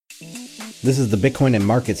This is the Bitcoin and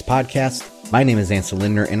Markets podcast. My name is Ansel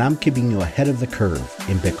Lindner, and I'm keeping you ahead of the curve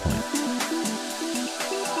in Bitcoin.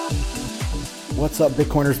 What's up,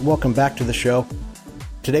 Bitcoiners? Welcome back to the show.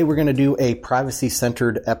 Today, we're going to do a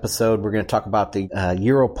privacy-centered episode. We're going to talk about the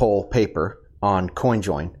Europol paper on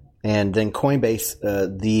CoinJoin, and then Coinbase,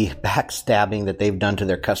 the backstabbing that they've done to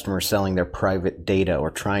their customers selling their private data or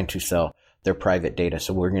trying to sell their private data.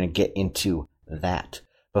 So we're going to get into that.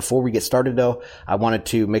 Before we get started, though, I wanted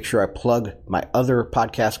to make sure I plug my other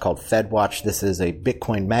podcast called FedWatch. This is a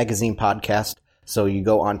Bitcoin Magazine podcast. So you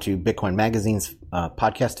go onto Bitcoin Magazine's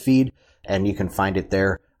podcast feed, and you can find it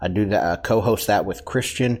there. I do co-host that with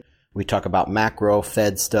Christian. We talk about macro,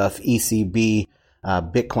 Fed stuff, ECB,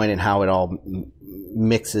 Bitcoin, and how it all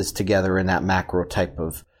mixes together in that macro type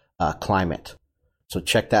of climate. So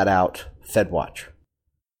check that out, FedWatch.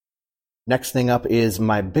 Next thing up is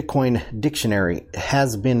my Bitcoin dictionary. It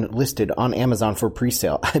has been listed on Amazon for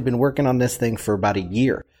pre-sale. I've been working on this thing for about a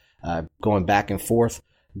year, going back and forth,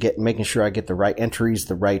 making sure I get the right entries,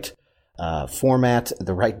 the right format,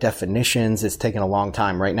 the right definitions. It's taken a long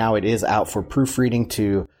time. Right now it is out for proofreading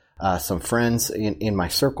to some friends in my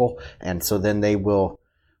circle, and so then they will,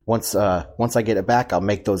 once I get it back, I'll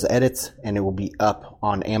make those edits and it will be up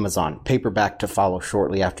on Amazon. Paperback to follow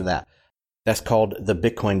shortly after that. That's called the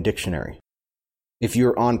Bitcoin Dictionary. If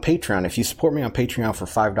you're on Patreon, if you support me on Patreon for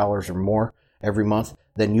 $5 or more every month,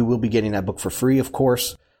 then you will be getting that book for free, of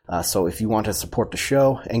course. So if you want to support the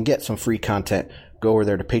show and get some free content, go over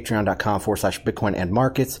there to patreon.com/Bitcoin and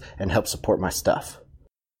Markets and help support my stuff.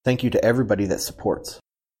 Thank you to everybody that supports.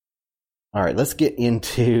 All right, let's get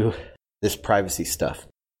into this privacy stuff.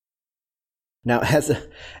 Now, as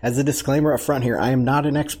a disclaimer up front here, I am not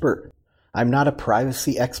an expert. I'm not a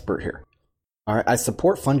privacy expert here. All right, I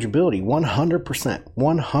support fungibility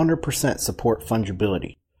 100% support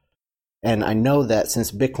fungibility. And I know that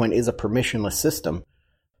since Bitcoin is a permissionless system,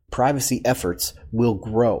 privacy efforts will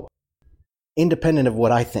grow independent of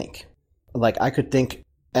what I think. Like, I could think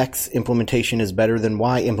X implementation is better than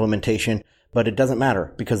Y implementation, but it doesn't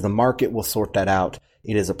matter because the market will sort that out.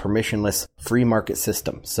 It is a permissionless free market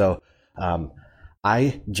system. So,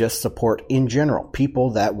 I just support, in general,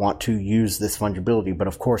 people that want to use this fungibility, but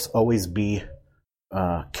of course, always be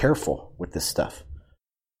careful with this stuff.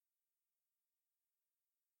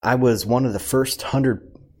 I was one of the first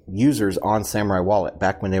 100 users on Samurai Wallet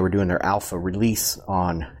back when they were doing their alpha release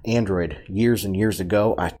on Android years and years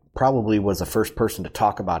ago. I probably was the first person to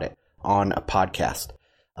talk about it on a podcast.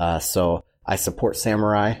 So I support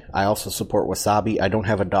Samurai. I also support Wasabi. I don't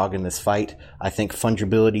have a dog in this fight. I think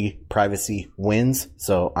fungibility, privacy wins,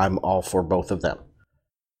 so I'm all for both of them.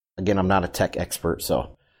 Again, I'm not a tech expert,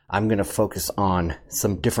 so I'm going to focus on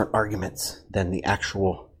some different arguments than the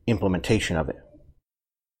actual implementation of it.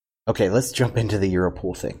 Okay, let's jump into the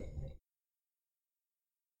Europol thing.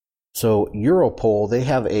 So Europol, they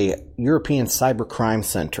have a European Cybercrime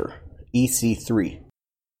Center, EC3,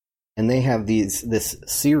 and they have this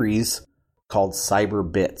series called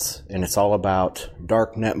Cyber Bits, and it's all about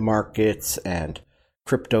darknet markets and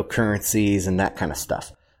cryptocurrencies and that kind of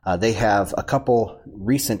stuff. They have a couple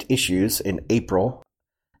recent issues in April,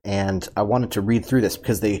 and I wanted to read through this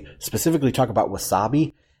because they specifically talk about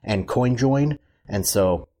Wasabi and CoinJoin, and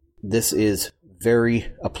so this is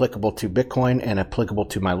very applicable to Bitcoin and applicable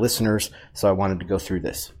to my listeners, so I wanted to go through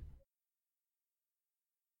this.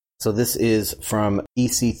 So this is from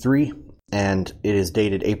EC3, and it is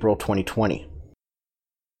dated April 2020.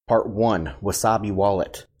 Part 1, Wasabi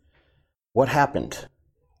Wallet. What happened?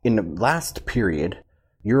 In the last period,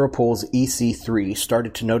 Europol's EC3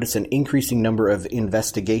 started to notice an increasing number of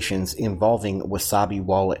investigations involving Wasabi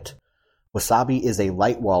Wallet. Wasabi is a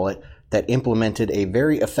light wallet that implemented a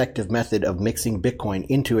very effective method of mixing Bitcoin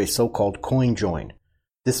into a so-called coin join.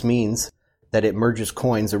 This means that it merges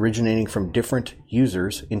coins originating from different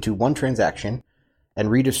users into one transaction and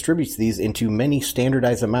redistributes these into many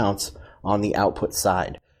standardized amounts on the output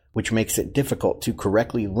side, which makes it difficult to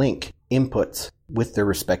correctly link inputs with their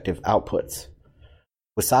respective outputs.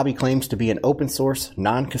 Wasabi claims to be an open-source,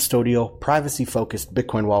 non-custodial, privacy-focused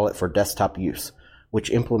Bitcoin wallet for desktop use,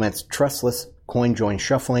 which implements trustless coin join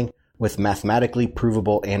shuffling with mathematically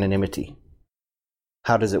provable anonymity.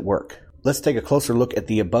 How does it work? Let's take a closer look at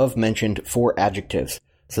the above-mentioned 4 adjectives.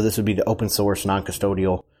 So this would be the open-source,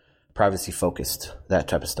 non-custodial, privacy-focused, that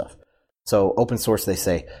type of stuff. So open source, they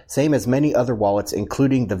say, same as many other wallets,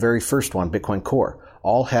 including the very first one, Bitcoin Core,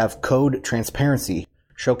 all have code transparency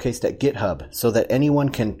showcased at GitHub so that anyone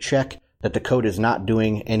can check that the code is not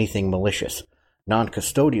doing anything malicious.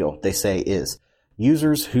 Non-custodial, they say, is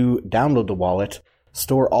users who download the wallet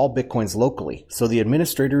store all Bitcoins locally, so the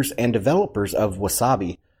administrators and developers of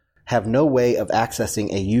Wasabi have no way of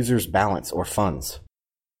accessing a user's balance or funds.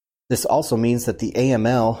 This also means that the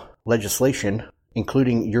AML legislation,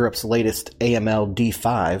 including Europe's latest AML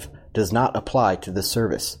D5, does not apply to this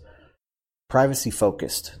service.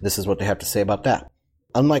 Privacy-focused. This is what they have to say about that.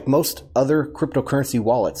 Unlike most other cryptocurrency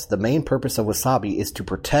wallets, the main purpose of Wasabi is to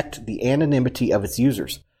protect the anonymity of its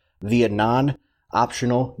users via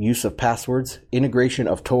non-optional use of passwords, integration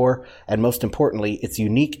of Tor, and most importantly, its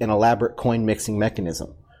unique and elaborate coin mixing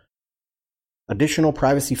mechanism. Additional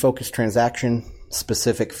privacy-focused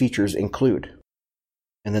transaction-specific features include,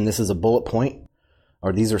 and then this is a bullet point,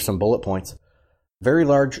 or these are some bullet points, very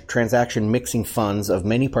large transaction mixing funds of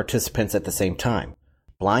many participants at the same time.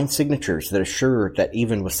 Blind signatures that assure that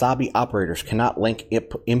even Wasabi operators cannot link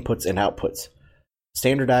inputs and outputs.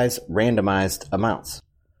 Standardized randomized amounts.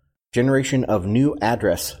 Generation of new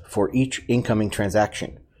address for each incoming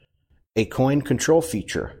transaction. A coin control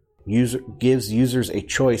feature gives users a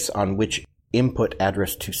choice on which input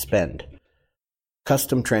address to spend.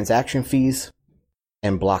 Custom transaction fees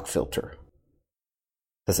and block filter.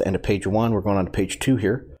 That's the end of page 1. We're going on to page 2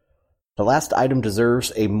 here. The last item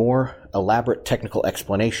deserves a more elaborate technical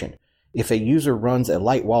explanation. If a user runs a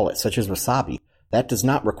light wallet such as Wasabi, that does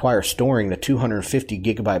not require storing the 250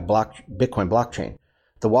 gigabyte Bitcoin blockchain.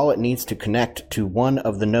 The wallet needs to connect to one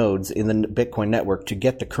of the nodes in the Bitcoin network to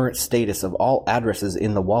get the current status of all addresses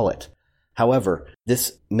in the wallet. However,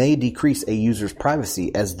 this may decrease a user's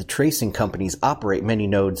privacy as the tracing companies operate many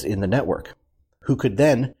nodes in the network, who could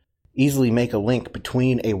then easily make a link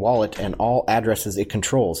between a wallet and all addresses it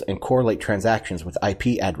controls and correlate transactions with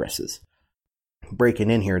IP addresses. Breaking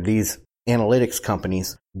in here, these analytics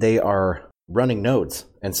companies, they are running nodes.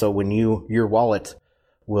 And so when your wallet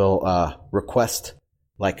will request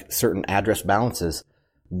like certain address balances,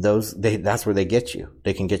 that's where they get you.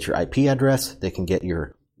 They can get your IP address, they can get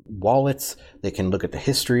your wallets, they can look at the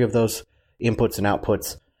history of those inputs and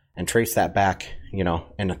outputs and trace that back,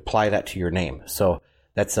 and apply that to your name. So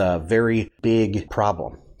that's a very big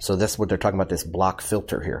problem. So that's what they're talking about, this block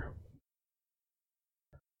filter here.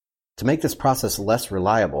 To make this process less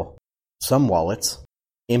reliable, some wallets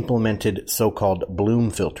implemented so-called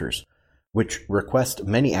bloom filters, which request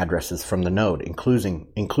many addresses from the node,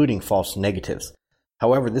 including false negatives.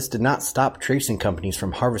 However, this did not stop tracing companies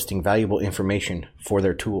from harvesting valuable information for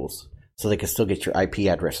their tools, so they could still get your IP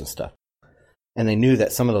address and stuff. And they knew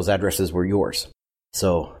that some of those addresses were yours.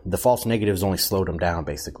 So the false negatives only slowed them down,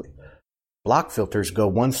 basically. Block filters go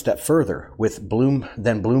one step further with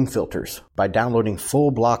bloom filters by downloading full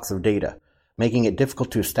blocks of data, making it difficult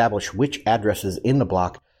to establish which addresses in the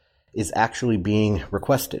block is actually being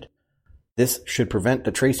requested. This should prevent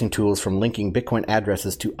the tracing tools from linking Bitcoin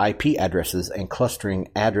addresses to IP addresses and clustering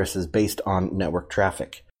addresses based on network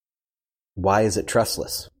traffic. Why is it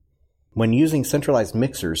trustless? When using centralized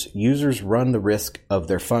mixers, users run the risk of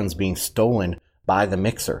their funds being stolen by the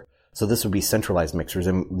mixer. So this would be centralized mixers.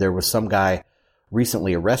 And there was some guy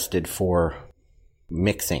recently arrested for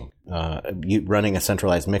mixing, running a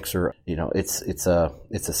centralized mixer. It's a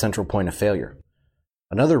central point of failure.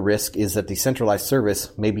 Another risk is that the centralized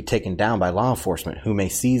service may be taken down by law enforcement, who may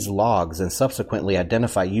seize logs and subsequently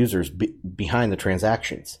identify users behind the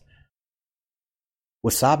transactions.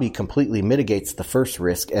 Wasabi completely mitigates the first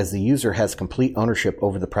risk as the user has complete ownership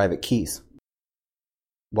over the private keys.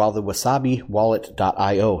 While the Wasabi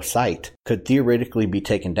Wallet.io site could theoretically be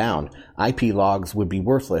taken down, IP logs would be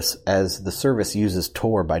worthless as the service uses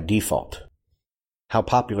Tor by default. How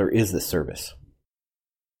popular is this service?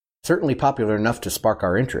 Certainly popular enough to spark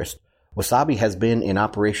our interest, Wasabi has been in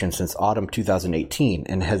operation since autumn 2018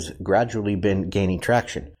 and has gradually been gaining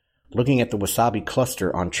traction. Looking at the Wasabi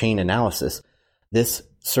cluster on Chain Analysis, this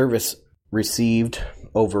service received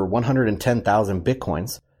over 110,000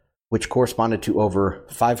 bitcoins, which corresponded to over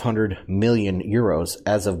 500 million euros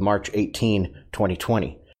as of March 18,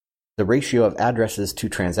 2020. The ratio of addresses to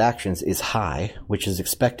transactions is high, which is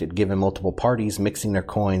expected given multiple parties mixing their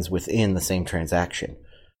coins within the same transaction.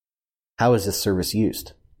 How is this service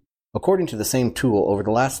used? According to the same tool, over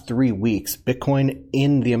the last 3 weeks, Bitcoin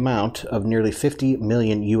in the amount of nearly 50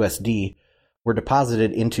 million USD were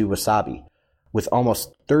deposited into Wasabi, with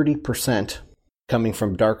almost 30% coming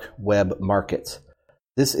from dark web markets.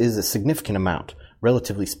 This is a significant amount,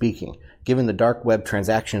 relatively speaking, given the dark web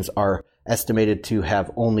transactions are estimated to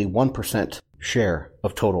have only 1% share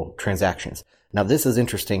of total transactions. Now, this is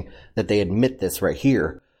interesting that they admit this right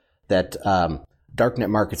here, that darknet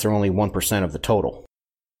markets are only 1% of the total.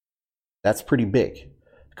 That's pretty big,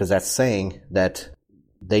 because that's saying that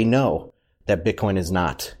they know that Bitcoin is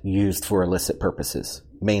not used for illicit purposes,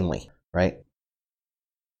 mainly, right?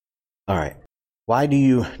 All right. Why do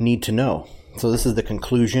you need to know? So this is the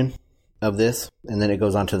conclusion of this, and then it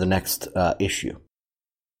goes on to the next issue.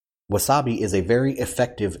 Wasabi is a very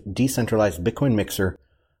effective decentralized Bitcoin mixer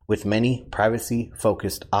with many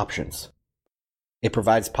privacy-focused options. It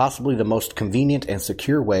provides possibly the most convenient and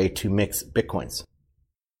secure way to mix Bitcoins.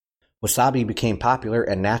 Wasabi became popular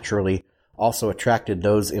and naturally also attracted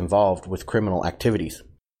those involved with criminal activities.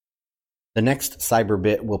 The next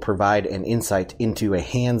Cyberbit will provide an insight into a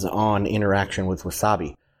hands-on interaction with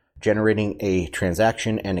Wasabi, generating a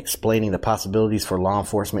transaction and explaining the possibilities for law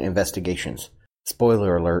enforcement investigations.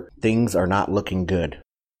 Spoiler alert, things are not looking good.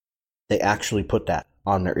 They actually put that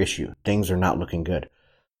on their issue. Things are not looking good.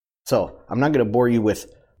 So, I'm not going to bore you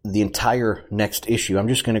with the entire next issue. I'm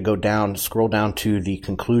just going to scroll down to the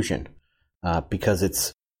conclusion, because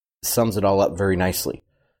it sums it all up very nicely.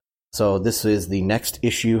 So this is the next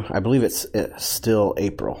issue. I believe it's still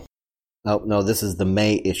April. Oh, no, this is the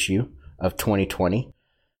May issue of 2020.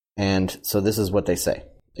 And so this is what they say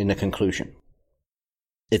in the conclusion.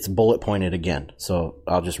 It's bullet pointed again, so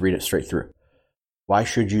I'll just read it straight through. Why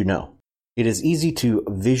should you know? It is easy to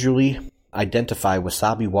visually identify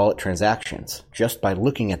Wasabi wallet transactions just by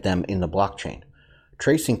looking at them in the blockchain.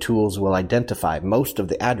 Tracing tools will identify most of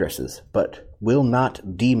the addresses, but will not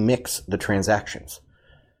demix the transactions.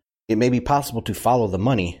 It may be possible to follow the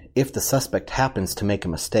money if the suspect happens to make a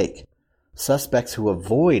mistake. Suspects who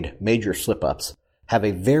avoid major slip-ups have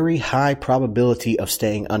a very high probability of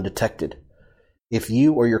staying undetected. If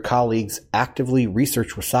you or your colleagues actively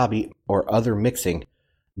research Wasabi or other mixing,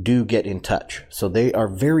 do get in touch. So they are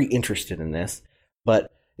very interested in this, but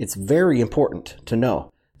it's very important to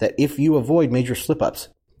know that if you avoid major slip-ups,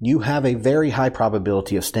 you have a very high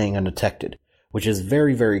probability of staying undetected, which is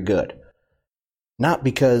very, very good. Not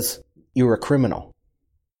because you're a criminal,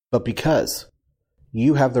 but because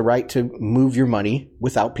you have the right to move your money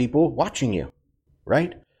without people watching you,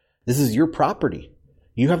 right? This is your property.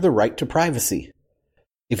 You have the right to privacy.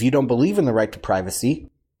 If you don't believe in the right to privacy,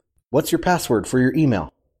 what's your password for your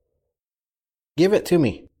email? Give it to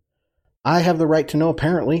me. I have the right to know,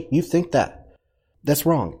 apparently. You think that. That's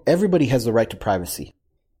wrong. Everybody has the right to privacy.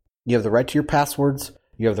 You have the right to your passwords.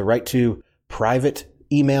 You have the right to private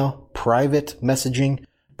email, private messaging,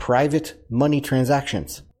 private money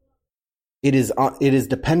transactions. It is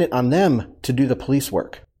dependent on them to do the police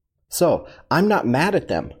work. So I'm not mad at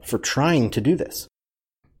them for trying to do this.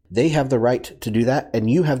 They have the right to do that, and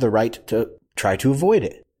you have the right to try to avoid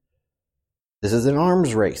it. This is an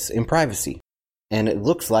arms race in privacy. And it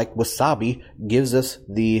looks like Wasabi gives us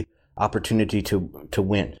the opportunity to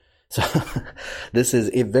win. So this is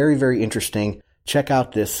very, very interesting. Check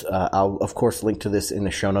out this. I'll, of course, link to this in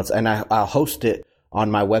the show notes. And I'll host it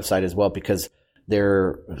on my website as well, because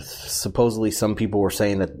there supposedly some people were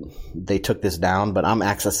saying that they took this down, but I'm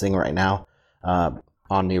accessing right now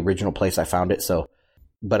on the original place I found it.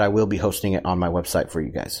 But I will be hosting it on my website for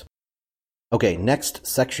you guys. Okay, next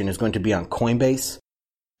section is going to be on Coinbase.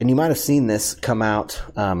 And you might have seen this come out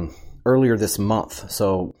earlier this month.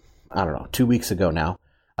 So, I don't know, 2 weeks ago now.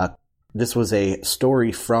 This was a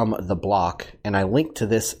story from The Block, and I linked to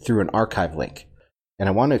this through an archive link. And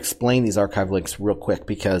I want to explain these archive links real quick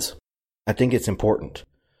because I think it's important.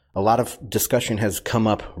 A lot of discussion has come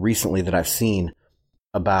up recently that I've seen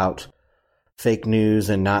about fake news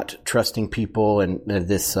and not trusting people, and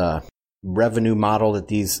this revenue model that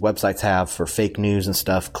these websites have for fake news and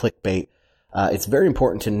stuff, clickbait. It's very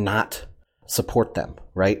important to not support them,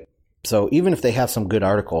 right? So even if they have some good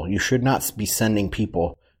article, you should not be sending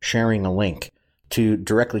people sharing a link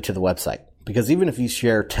directly to the website. Because even if you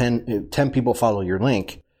share 10 people follow your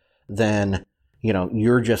link, then,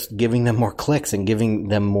 you're just giving them more clicks and giving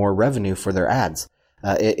them more revenue for their ads.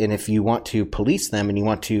 And if you want to police them and you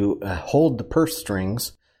want to hold the purse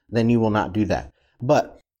strings, then you will not do that.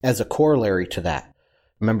 But as a corollary to that,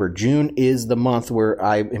 remember, June is the month where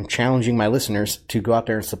I am challenging my listeners to go out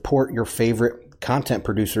there and support your favorite content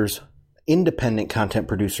producers, independent content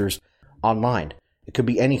producers online. It could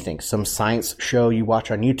be anything, some science show you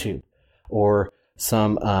watch on YouTube, or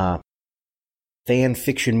some fan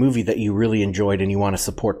fiction movie that you really enjoyed and you want to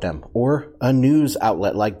support them, or a news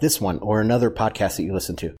outlet like this one, or another podcast that you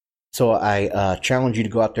listen to. So I challenge you to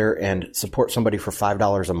go out there and support somebody for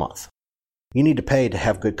 $5 a month. You need to pay to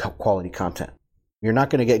have good quality content. You're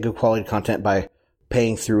not going to get good quality content by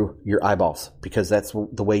paying through your eyeballs, because that's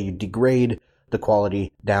the way you degrade the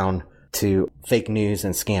quality down to fake news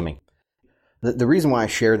and scamming. The reason why I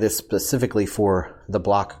share this specifically for The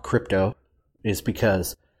Block Crypto is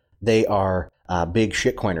because they are big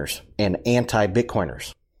shitcoiners and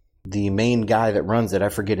anti-Bitcoiners. The main guy that runs it, I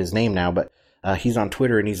forget his name now, but he's on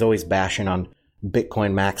Twitter and he's always bashing on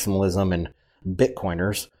Bitcoin maximalism and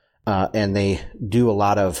Bitcoiners. And they do a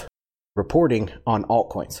lot of reporting on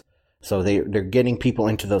altcoins. So they're getting people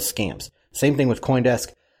into those scams. Same thing with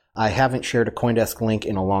CoinDesk. I haven't shared a CoinDesk link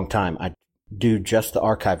in a long time. I do just the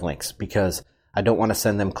archive links because I don't want to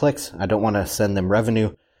send them clicks. I don't want to send them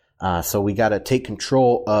revenue. So we got to take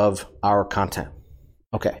control of our content.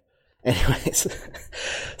 Okay. Anyways,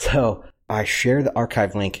 so I share the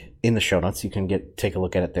archive link in the show notes. You can take a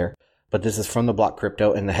look at it there. But this is from the Block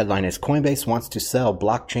Crypto, and the headline is Coinbase wants to sell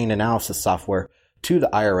blockchain analysis software to the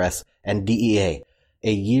IRS and DEA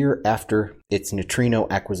a year after its Neutrino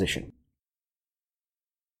acquisition.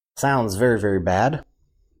 Sounds very, very bad.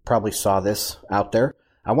 Probably saw this out there.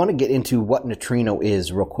 I want to get into what Neutrino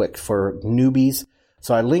is real quick for newbies.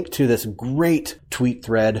 So I linked to this great tweet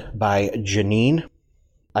thread by Janine.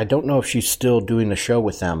 I don't know if she's still doing the show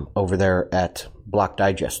with them over there at Block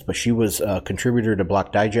Digest, but she was a contributor to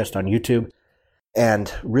Block Digest on YouTube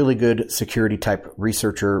and really good security type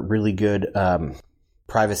researcher, really good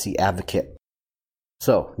privacy advocate.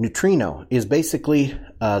 So Neutrino is basically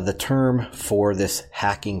the term for this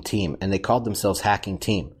hacking team, and they called themselves Hacking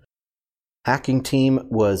Team. Hacking Team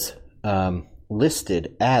was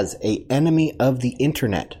listed as an enemy of the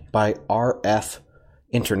internet by RSF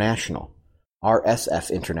International,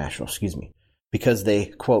 because they,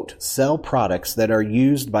 quote, sell products that are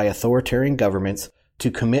used by authoritarian governments to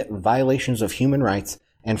commit violations of human rights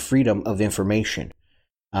and freedom of information.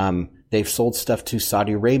 They've sold stuff to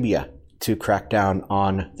Saudi Arabia to crack down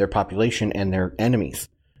on their population and their enemies.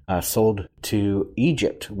 Sold to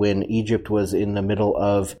Egypt when Egypt was in the middle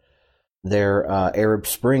of their Arab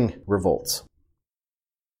Spring revolts.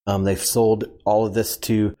 They've sold all of this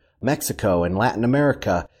to Mexico and Latin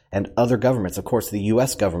America and other governments. Of course, the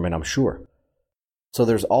U.S. government, I'm sure. So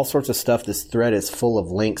there's all sorts of stuff. This thread is full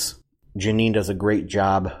of links. Janine does a great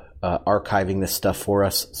job archiving this stuff for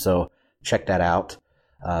us, so check that out.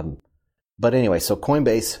 But anyway, so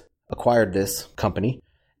Coinbase acquired this company,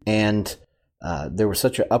 and there was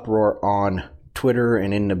such an uproar on Twitter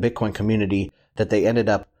and in the Bitcoin community that they ended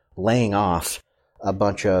up laying off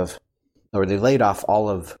they laid off all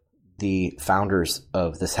of the founders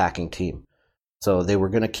of this hacking team. So they were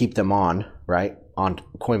going to keep them on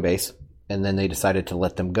Coinbase, and then they decided to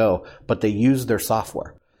let them go, but they used their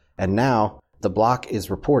software. And now the Block is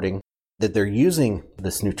reporting that they're using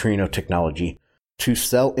this Neutrino technology to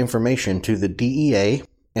sell information to the DEA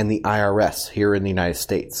and the IRS here in the United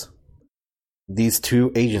States. These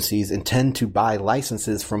two agencies intend to buy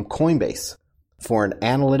licenses from Coinbase for an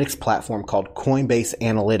analytics platform called Coinbase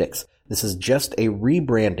Analytics. This is just a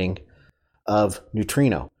rebranding of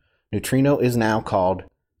Neutrino. Neutrino is now called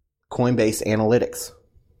Coinbase Analytics.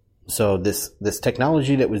 So this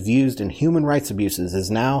technology that was used in human rights abuses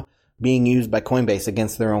is now being used by Coinbase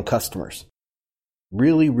against their own customers.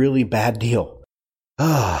 Really, really bad deal.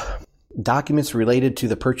 Documents related to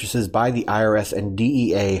the purchases by the IRS and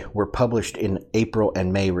DEA were published in April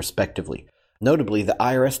and May, respectively. Notably, the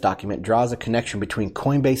IRS document draws a connection between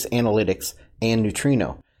Coinbase Analytics and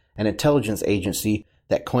Neutrino, an intelligence agency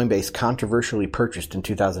that Coinbase controversially purchased in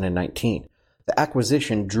 2019. The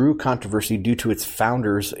acquisition drew controversy due to its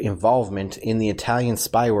founder's involvement in the Italian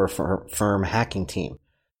spyware firm Hacking Team.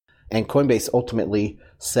 And Coinbase ultimately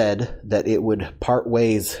said that it would part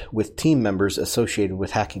ways with team members associated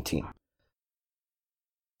with Hacking Team.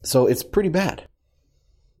 So it's pretty bad.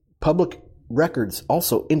 Public records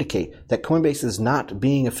also indicate that Coinbase is not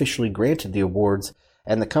being officially granted the awards,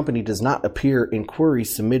 and the company does not appear in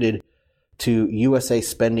queries submitted to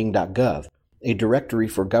usaspending.gov, a directory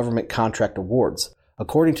for government contract awards.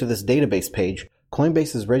 According to this database page,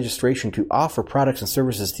 Coinbase's registration to offer products and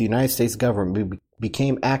services to the United States government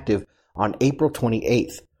became active on April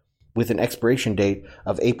 28th, with an expiration date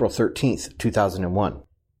of April 13th, 2001.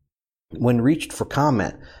 When reached for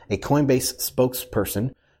comment, a Coinbase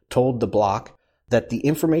spokesperson told The Block that the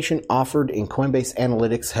information offered in Coinbase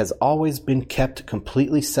Analytics has always been kept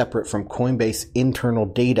completely separate from Coinbase internal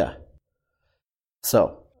data.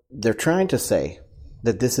 So, they're trying to say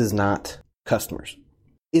that this is not customers.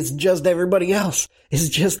 It's just everybody else. It's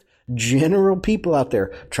just general people out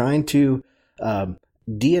there trying to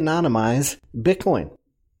de-anonymize Bitcoin,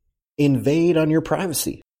 invade on your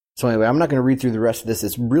privacy. So anyway, I'm not going to read through the rest of this.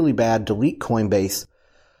 It's really bad. Delete Coinbase.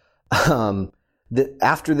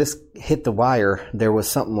 After this hit the wire, there was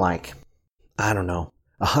something like,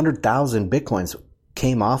 100,000 Bitcoins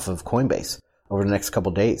came off of Coinbase over the next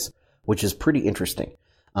couple days, which is pretty interesting.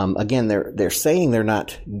 Again, they're saying they're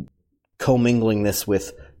not commingling this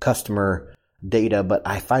with customer data, but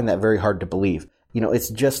I find that very hard to believe. It's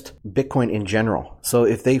just Bitcoin in general. So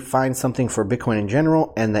if they find something for Bitcoin in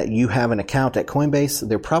general and that you have an account at Coinbase,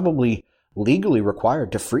 they're probably legally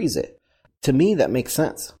required to freeze it. To me, that makes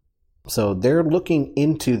sense. So they're looking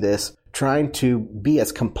into this, trying to be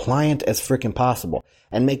as compliant as freaking possible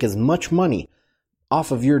and make as much money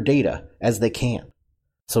off of your data as they can.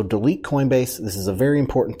 So delete Coinbase. This is a very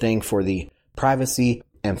important thing for the privacy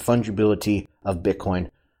and fungibility of Bitcoin.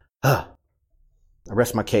 I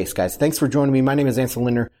rest my case, guys. Thanks for joining me. My name is Ansel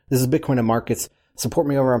Lindner. This is Bitcoin and Markets. Support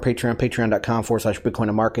me over on Patreon, patreon.com/Bitcoin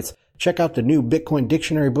and Markets. Check out the new Bitcoin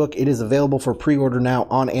Dictionary book. It is available for pre-order now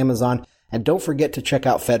on Amazon. And don't forget to check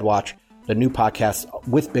out FedWatch, the new podcast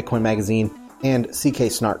with Bitcoin Magazine and CK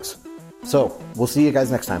Snarks. So we'll see you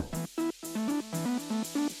guys next time.